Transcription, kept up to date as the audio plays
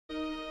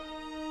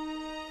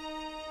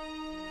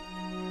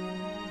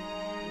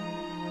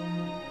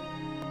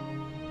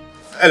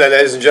Hello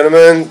ladies and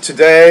gentlemen,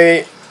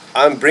 today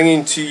I'm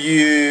bringing to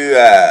you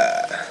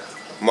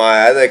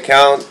my other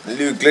account.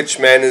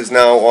 Looglitcheman is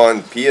now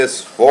on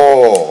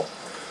PS4.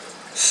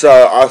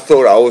 So I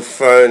thought I would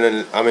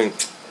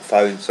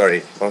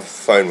my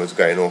phone was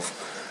going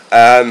off.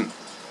 I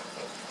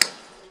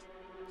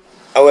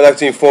would like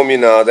to inform you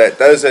now that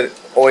those that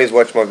always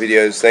watch my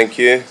videos, thank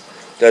you.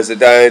 Those that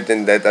don't,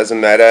 then that doesn't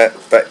matter.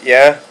 But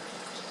yeah,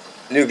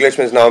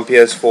 Looglitcheman is now on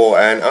PS4,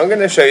 and I'm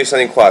going to show you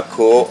something quite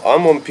cool.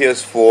 I'm on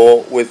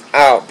PS4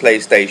 without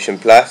PlayStation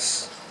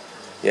Plus.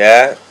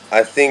 Yeah,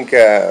 I think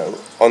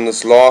on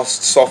this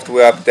last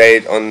software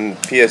update on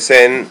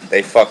PSN,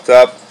 they fucked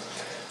up.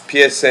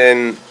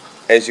 PSN,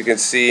 as you can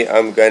see,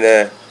 I'm going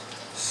to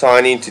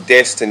sign into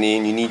Destiny,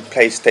 and you need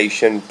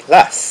PlayStation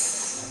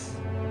Plus.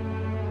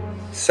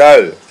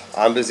 So,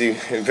 I'm busy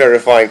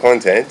verifying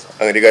content.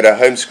 I'm going to go to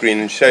home screen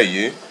and show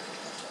you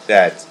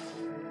that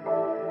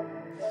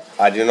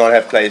I do not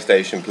have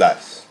PlayStation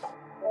Plus.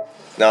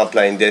 Now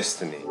playing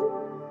Destiny.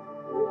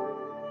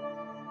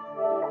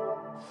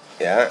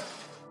 Yeah.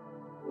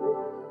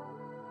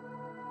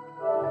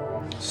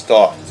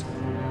 Start.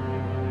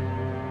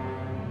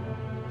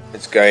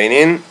 It's going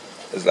in.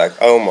 It's like,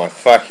 oh my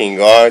fucking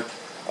god.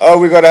 Oh,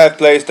 we gotta have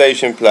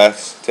PlayStation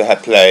Plus to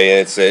play,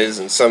 it says,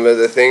 and some of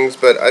the things.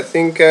 But I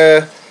think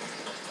the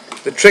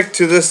trick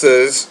to this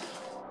is,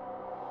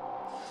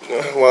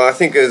 well, I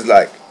think is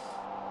like,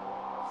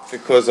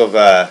 because of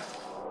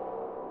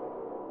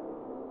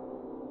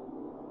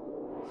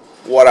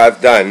what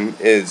I've done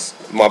is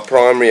my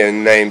primary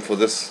name for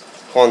this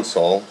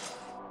console,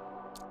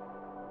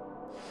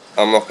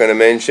 I'm not going to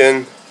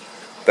mention,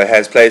 but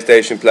has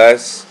PlayStation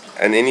Plus,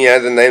 and any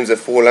other names that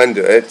fall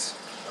under it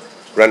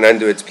run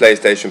under its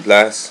PlayStation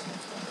Plus.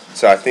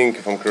 So I think,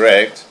 if I'm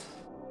correct,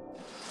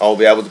 I'll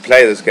be able to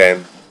play this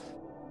game.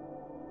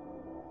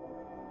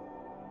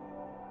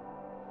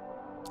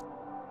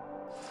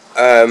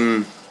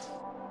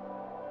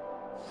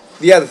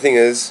 The other thing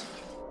is,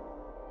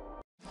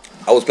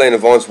 I was playing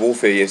Advanced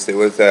Warfare yesterday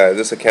with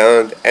this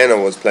account, and I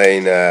was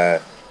playing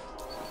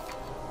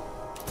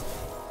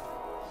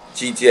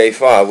GTA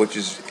 5, which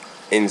is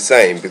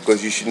insane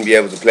because you shouldn't be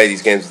able to play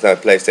these games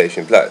without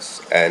PlayStation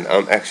Plus, and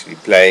I'm actually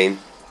playing,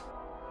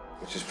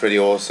 which is pretty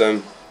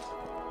awesome.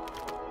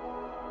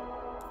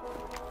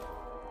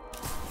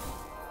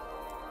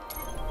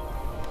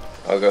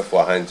 I'll go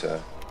for a hunter.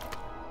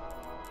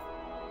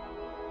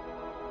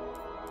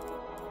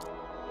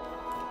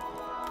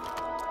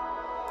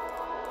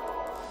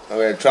 I'm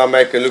going to try and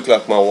make her look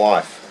like my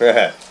wife.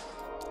 As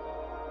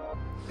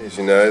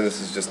you know, this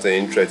is just the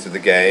intro to the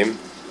game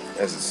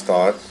as it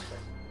starts.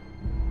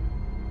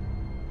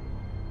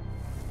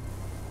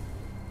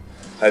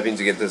 Hoping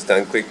to get this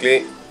done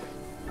quickly.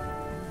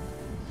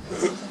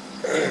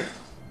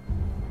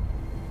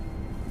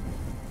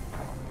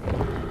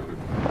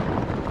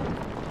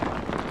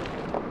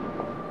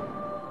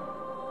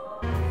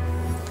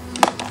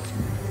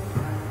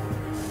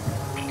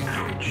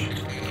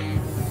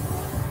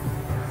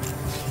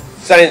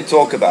 Something to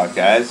talk about,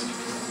 guys.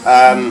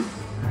 I'm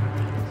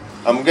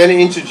going to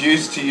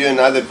introduce to you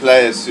another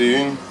player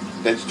soon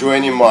that's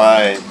joining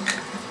my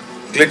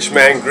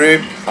Glitchman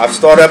group. I've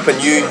started up a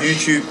new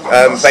YouTube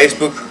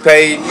Facebook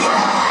page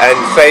and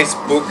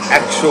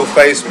actual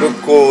Facebook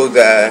called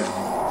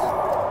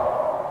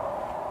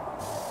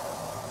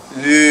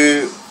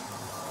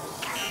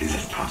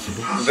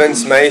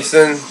Vince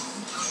Mason,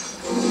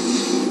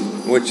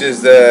 which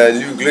is the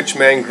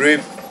Looglitcheman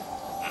group.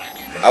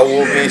 I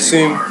will be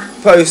soon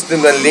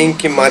posting the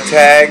link in my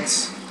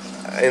tags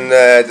in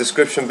the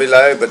description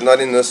below, but not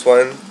in this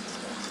one,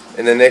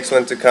 in the next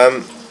one to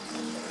come.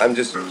 I'm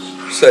just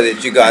so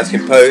that you guys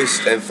can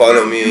post and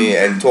follow me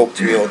and talk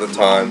to me all the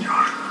time,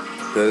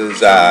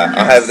 because I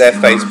have that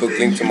Facebook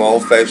link to my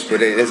old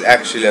Facebook. It is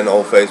actually an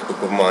old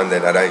Facebook of mine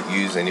that I don't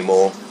use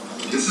anymore,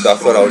 so I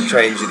thought I would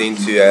change it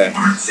into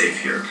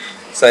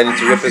something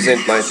to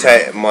represent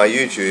my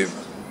YouTube.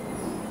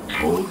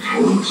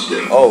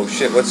 Oh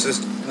shit, what's this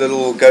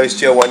little ghost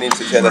here wanting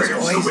to tell us?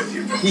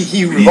 Oh,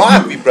 he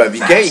revived me, bro.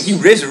 He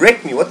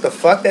resurrected me. What the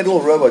fuck? That little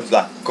robot's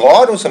like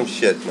God or some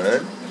shit,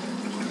 man.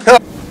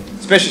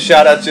 Special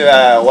shout out to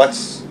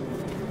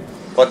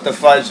what the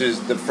fudge is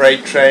the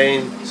freight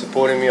train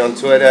supporting me on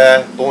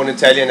Twitter. Born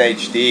Italian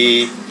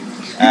HD.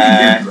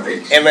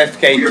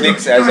 MFK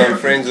Clicks, as I'm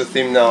friends with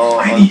him now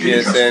on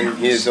PSN.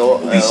 He is an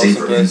awesome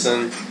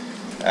person.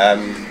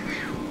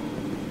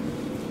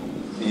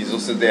 He's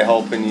also there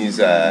helping his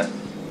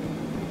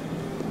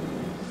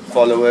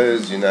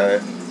followers, you know.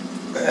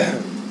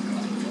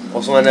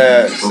 Also want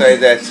to say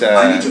that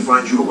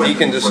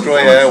Deacon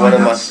Destroyer, one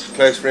of my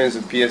close friends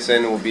in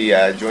PSN, will be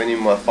joining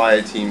my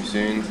fire team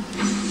soon,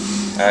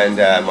 and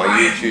my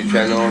YouTube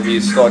channel.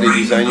 He's started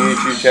his own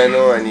YouTube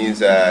channel, and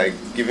he's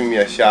giving me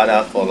a shout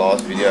out for the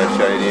last video I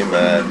showed him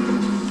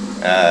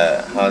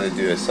how to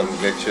do some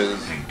glitches.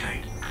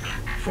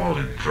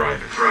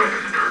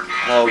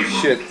 Oh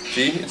shit,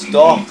 gee, it's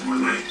dark.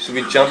 Should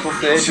we jump off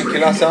the edge and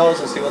kill ourselves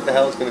and see what the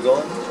hell is going to go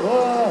on?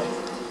 Whoa.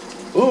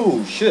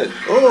 Oh shit,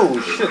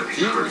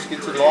 gee, let's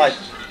get to the light.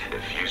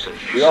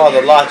 We are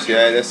the light,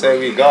 yeah. They say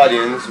we're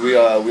guardians. We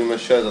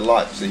must show the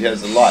light. So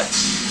here's the light.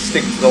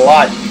 Stick to the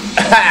light.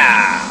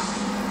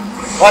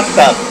 What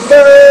the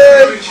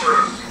bitch?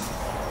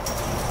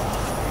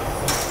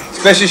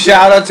 Special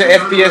shout out to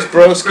FPS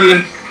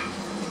Broski,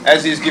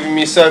 as he's giving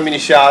me so many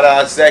shout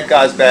outs. That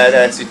guy's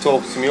badass. He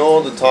talks to me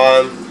all the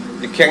time.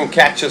 You can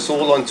catch us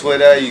all on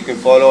Twitter. You can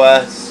follow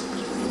us.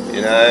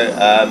 You know.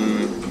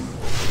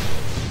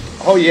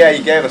 Oh yeah,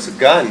 he gave us a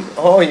gun.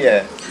 Oh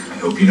yeah. I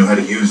hope you know how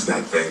to use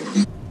that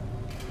thing.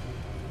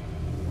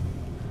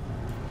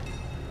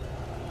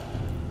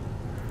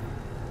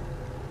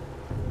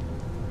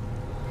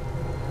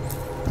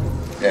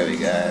 There we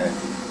go.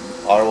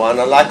 R1.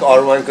 I like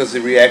R1 because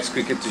it reacts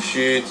quicker to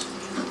shoot,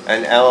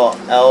 and L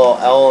and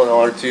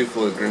R2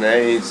 for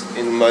grenades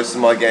in most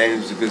of my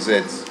games because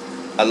it's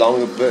a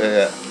longer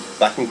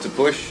button to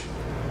push.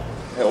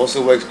 It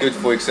also works good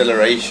for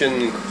acceleration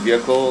in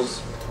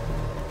vehicles.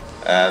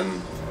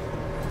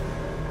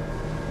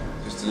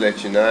 Just to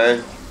let you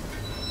know.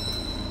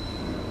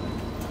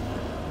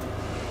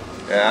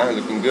 Yeah,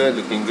 looking good,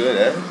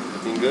 eh?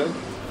 Looking good.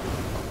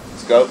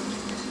 Let's go.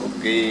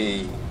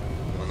 Okay.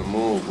 On the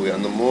move, we're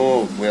on the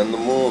move, we're on the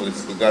move.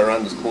 Let's go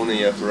around this corner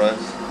here for us.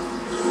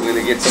 We're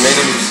gonna get some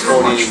enemies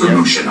spawning in here.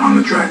 Motion on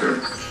the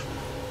tracker.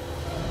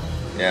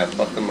 Yeah,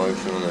 fuck the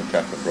motion on the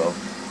tracker, bro.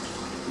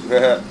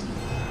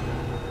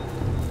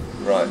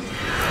 Right.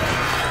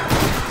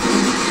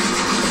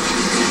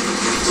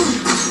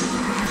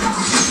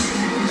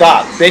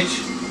 Stop, bitch!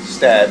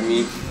 Stab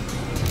me.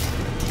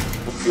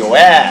 Whoop your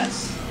ass!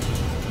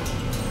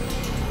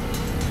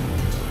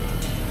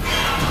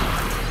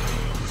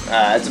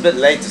 It's a bit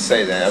late to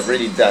say that. I've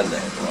already done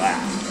that.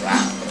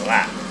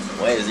 Wow.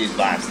 Where's these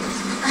bastards?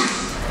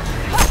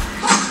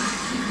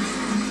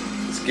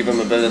 Let's give them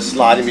a bit of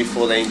sliding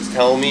before they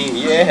tell me.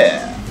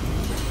 Yeah!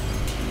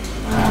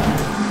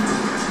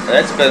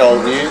 That's a bit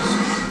old news.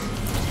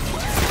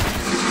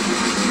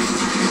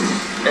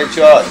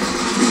 Headshot!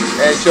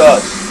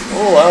 Headshot!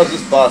 Oh, how's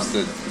this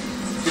bastard?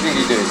 What do you think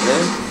he's doing,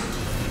 man?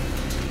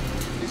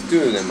 There's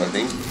two of them, I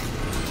think.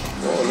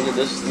 Oh, look at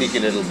this sneaky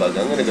little bug.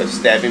 I'm gonna go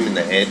stab him in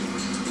the head.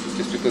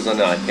 Just because I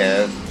know I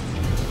can.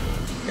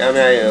 Come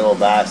here, you little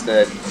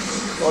bastard.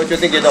 What do you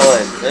think you're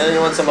doing? You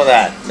want some of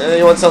that?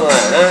 You want some of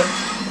that, huh?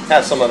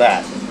 Have some of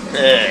that.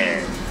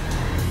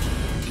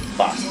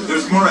 Bastard.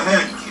 There's more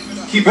ahead.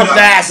 Keep Whoop it up.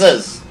 the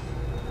asses!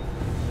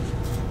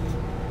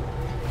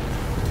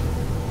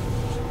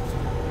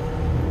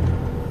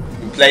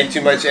 Playing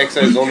too much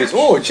Exo Zombies.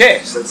 Oh, a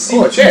chest!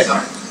 Oh, a chest!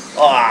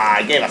 Ah,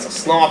 he gave us a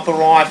sniper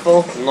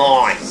rifle.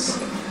 Nice.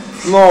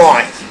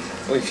 Nice.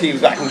 We'll see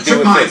what I can do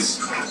with this.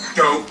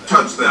 Don't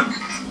touch them.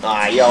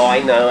 Ah, yeah,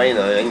 I know.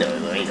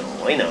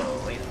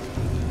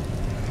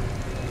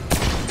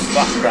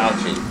 Fuck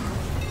crouching.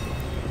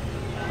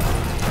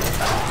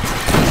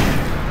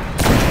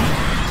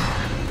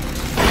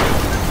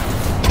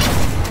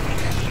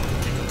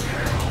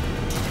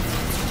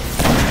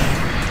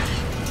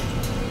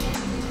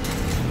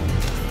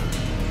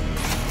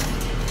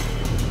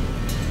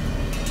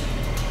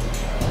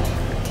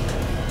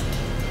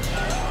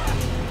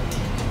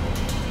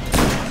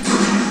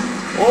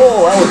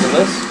 Oh, that was a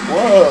miss.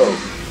 Whoa.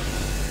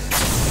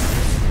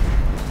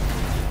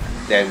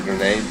 Damn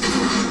grenades.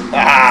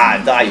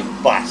 Ah, die, you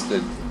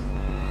bastard.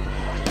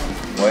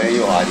 Where are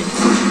you hiding?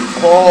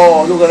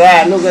 Oh, look at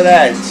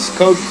that.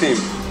 Scoped him.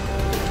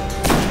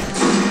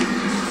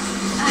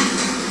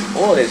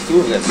 Oh, there's two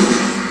of them.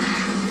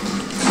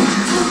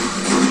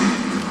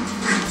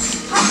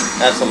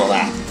 Have some of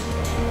that.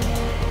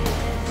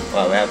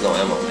 Well, we have no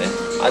ammo there.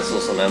 I saw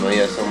some ammo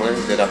here somewhere.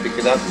 Did I pick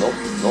it up? Nope.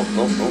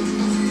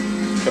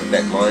 Drop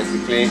that mine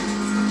quickly.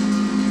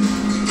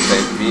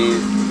 Save me.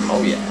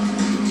 Oh yeah.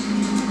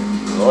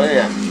 Oh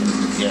yeah.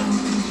 Yeah.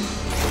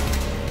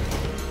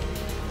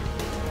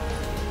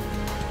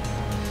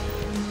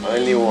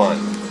 Only one.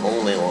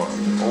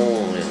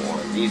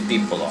 These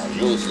people are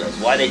useless.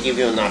 Why they give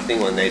you nothing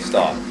when they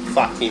start?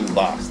 Fucking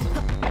bastard.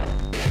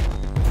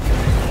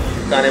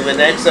 You can't even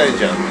exo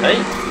jump,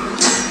 hey?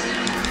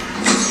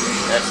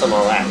 Have some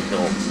of that, you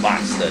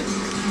bastard.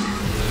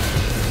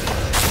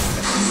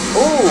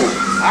 Ooh!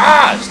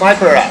 Ah!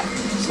 Sniper up!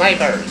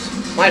 Snipers!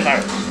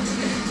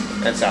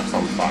 Let's have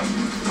some fun.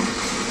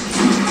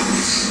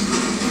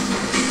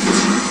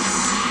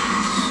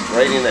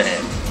 Right in the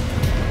head.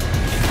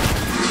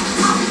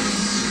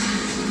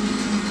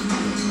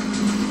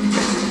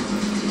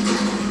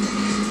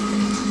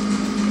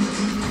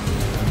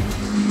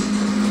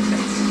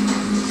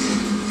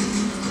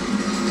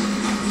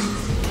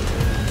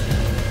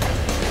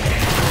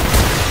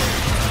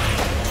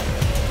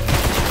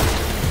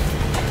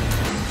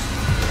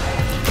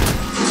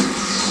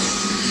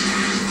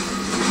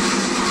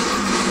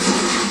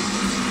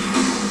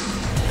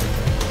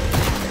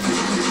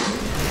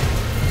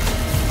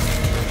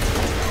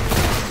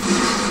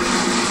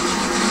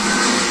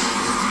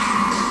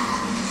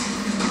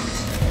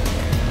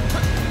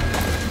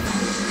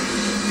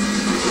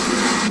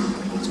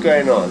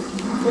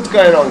 What's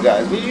going on,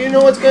 guys? Do you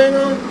know what's going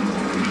on?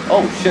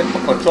 Oh shit, my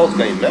control's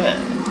going mad.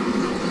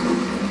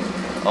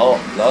 Oh,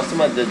 last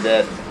time I did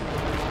that,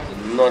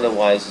 not the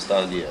wisest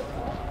idea.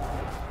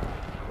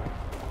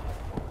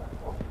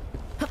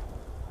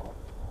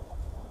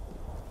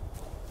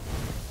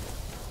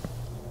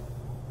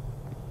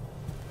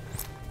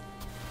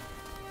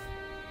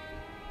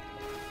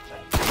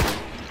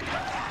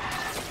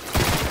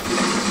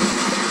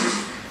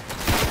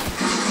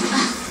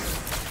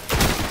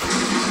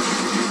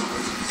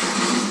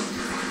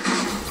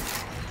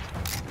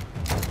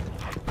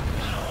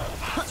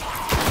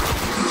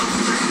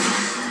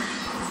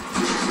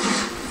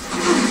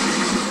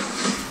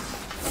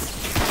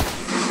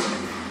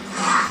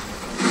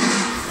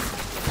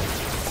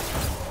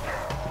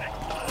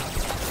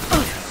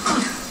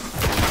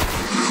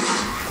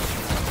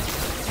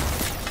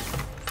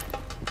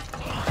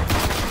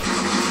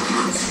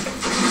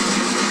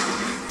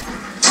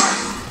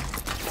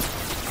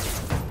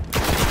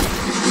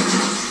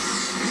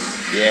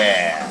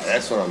 Yeah,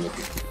 that's what I'm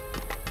looking for.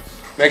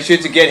 Make sure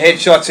to get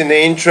headshots in the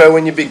intro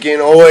when you begin,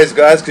 always,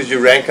 guys, because you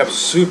rank up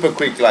super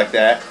quick like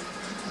that.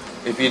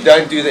 If you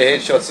don't do the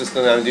headshot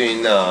system I'm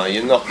doing now,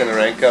 you're not going to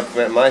rank up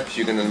that much.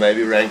 You're going to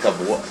maybe rank up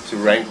to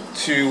rank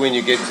 2 when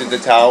you get to the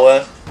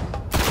tower.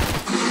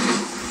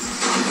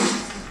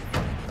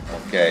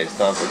 Okay, it's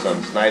time for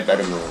some snipe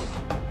battle move.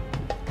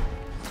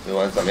 We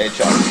want some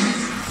headshots.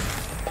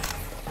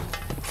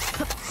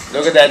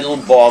 Look at that little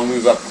bar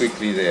move up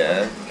quickly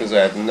there, because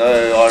I have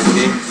no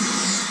RP.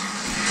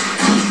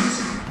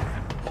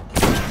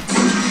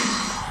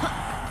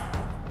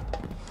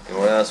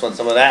 Anyone else want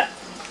some of that?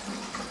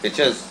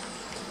 Bitches,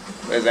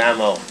 where's the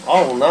ammo?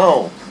 Oh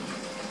no,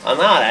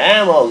 I'm out of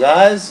ammo,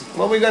 guys.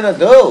 What are we gonna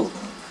do?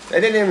 They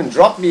didn't even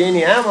drop me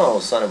any ammo,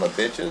 son of a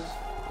bitches.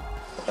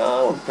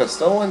 One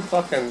pistol and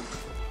fucking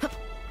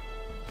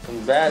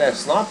some badass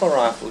sniper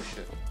rifle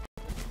shit.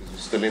 Because we're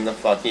still in the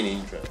fucking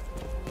intro.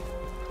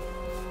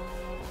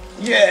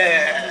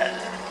 Yeah!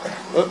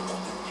 Oop.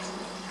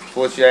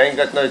 Fortunately, I ain't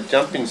got no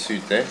jumping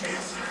suit there.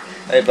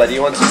 Hey, buddy,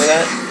 you want some of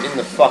that? In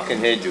the fucking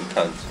head, you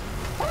cunt.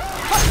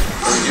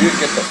 And you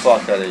get the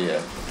fuck out of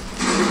here.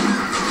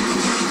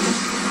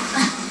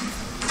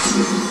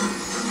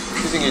 What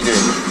do you think you're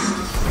doing?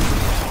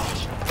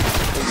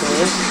 Want some of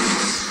this?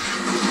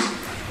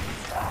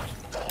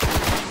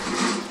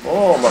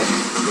 Oh my,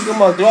 look at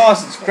my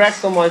glass, it's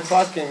cracked on my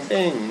fucking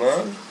thing,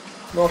 man.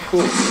 Not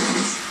cool.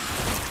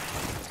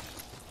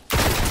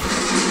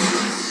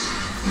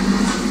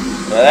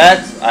 Well,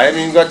 that, I haven't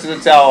even got to the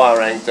tower I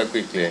ranked so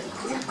quickly.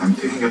 I'm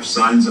picking up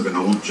signs of an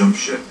old jump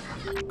ship.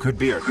 Could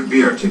be our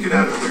ticket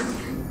out of here.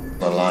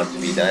 Not a lot to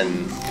be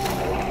done.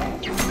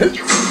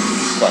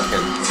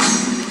 Fucking.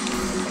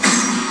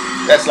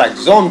 That's like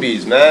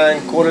zombies,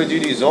 man. Call of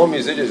Duty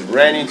zombies, they just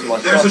ran into my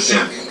shop. There's a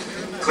ship.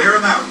 Clear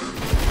them out.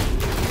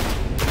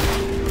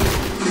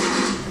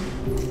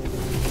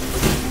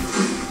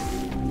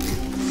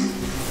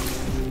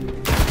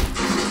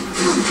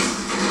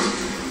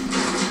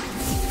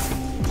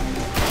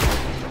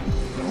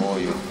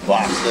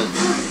 Bastard.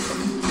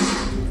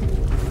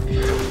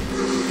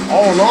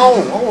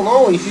 Oh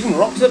no, he's shooting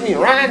rocks at me.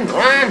 Run.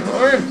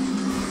 I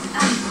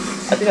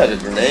think I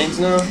did grenades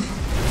now.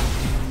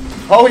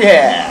 Oh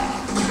yeah.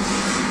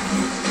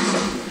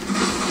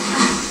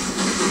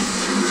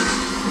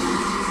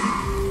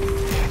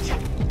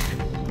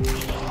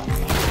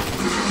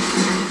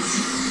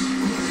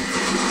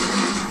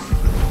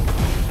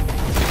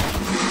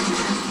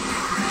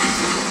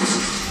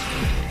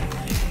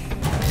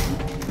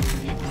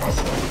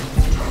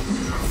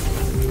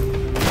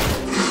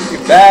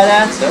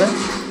 Badass, huh?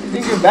 You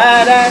think you're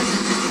badass?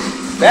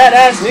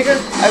 Badass, nigga?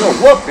 I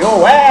gonna whoop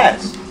your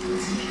ass.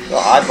 Yo,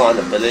 I find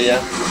a Billy, yeah?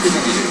 What do you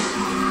think you do?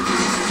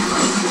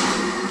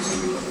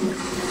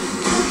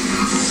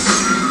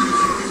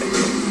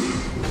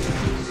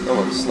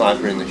 Someone's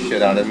snipering the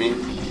shit out of me.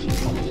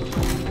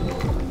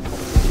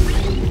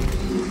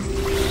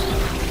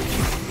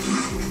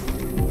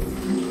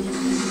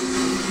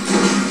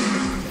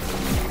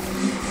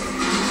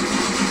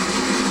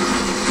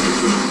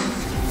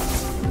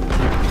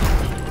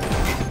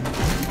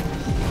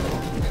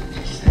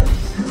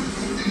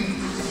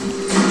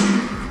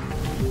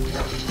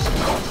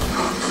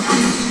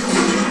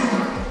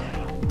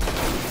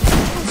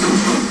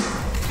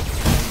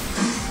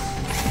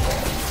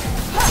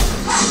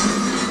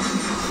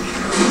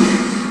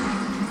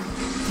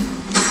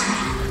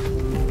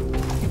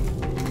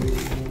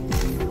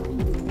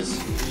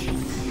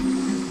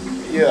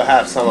 You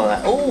have some of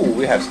that. Oh,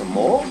 we have some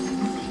more.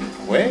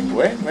 Where?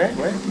 Where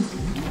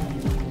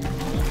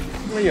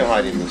are you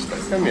hiding, mister?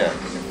 Come here.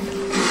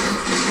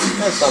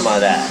 Have some of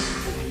that.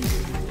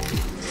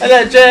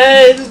 Hello,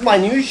 Jay. This is my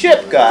new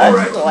ship, guys.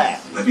 Alright,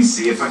 let me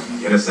see if I can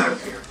get us out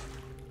of here.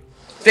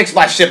 Fix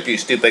my ship, you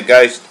stupid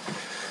ghost.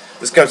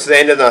 This comes to the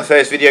end of my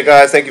first video,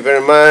 guys. Thank you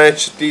very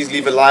much. Please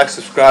leave a like,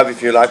 subscribe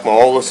if you like my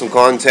awesome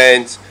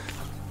content.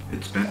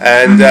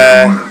 And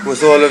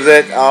with all of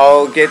that,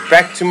 I'll get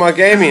back to my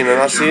gaming and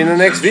I'll see you in the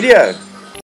next video.